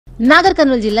నాగర్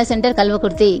కర్నూలు జిల్లా centre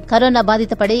Kalwakurthy corona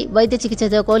బాధిత పడి వైద్య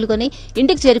చికిత్సతో కోలుకుని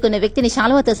ఇంటికి చేరుకున్న వ్యక్తిని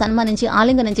శాలువాతో సన్మానించి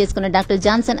ఆలింగనం చేసుకున్న డాక్టర్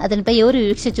జాన్సన్ అతనిపై ఎవరు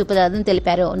వివక్ష చూపరాదని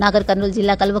తెలిపారు. నాగర్ కర్నూలు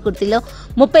జిల్లా కల్వకుర్తిలో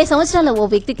 30 సంవత్సరాల ఓ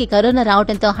వ్యక్తికి కరోనా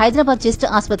రావడంతో హైదరాబాద్ చెస్ట్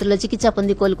ఆసుపత్రిలో చికిత్స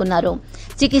పొంది కోలుకున్నారు.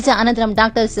 చికిత్స అనంతరం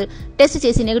డాక్టర్స్ టెస్ట్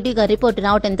చేసి నెగిటివ్ గా రిపోర్టు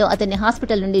రావడంతో అతన్ని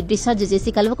హాస్పిటల్ నుండి డిశ్చార్జ్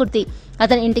చేసి కల్వకుర్తి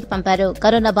అతని ఇంటికి పంపారు.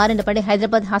 కరోనా బారిన పడి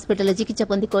హైదరాబాద్ హాస్పిటల్లో చికిత్స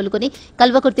పొంది కోలుకుని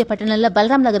కల్వకుర్తి పట్టణంలో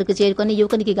బలరాం నగర్ కు చేరుకుని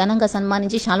యువకునికి ఘనంగా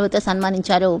సన్మానించి శాలువాతో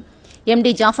సన్మానించారు. ఎండీ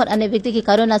జాఫర్ అనే వ్యక్తికి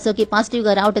కరోనా సోకి పాజిటివ్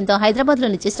గా రావడంతో హైదరాబాద్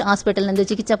లోని చెస్ట్ హాస్పిటల్ నందు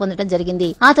చికిత్స పొందడం జరిగింది.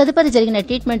 ఆ తదుపరి జరిగిన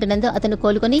ట్రీట్మెంట్ నందు అతను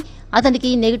కోలుకుని అతనికి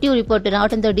నెగిటివ్ రిపోర్టు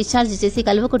రావడంతో డిశ్చార్జ్ చేసి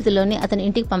కల్వకుర్తిలోని అతని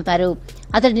ఇంటికి పంపారు.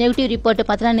 అతని నెగిటివ్ రిపోర్టు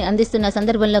పత్రాన్ని అందిస్తున్న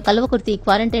సందర్భంలో Kalwakurthy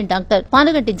quarantine doctor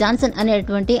Panuganti Johnson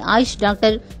అనేటువంటి ఆయుష్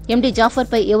డాక్టర్ ఎండీ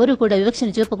జాఫర్ పై ఎవరూ కూడా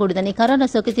వివక్షను చూపకూడదని, కరోనా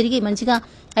సోకి తిరిగి మంచిగా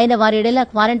అయిన వారి ఎడల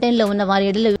క్వారంటైన్ లో ఉన్న వారి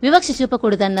ఎడల వివక్ష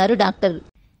చూపకూడదన్నారు డాక్టర్.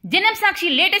 జనం సాక్షి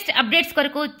లేటెస్ట్ అప్డేట్స్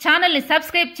కొరకు ఛానల్ ని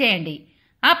సబ్స్క్రైబ్ చేయండి.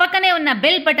 ఆ పక్కనే ఉన్న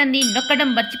బెల్ బటన్ ని నొక్కడం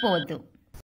మర్చిపోవద్దు.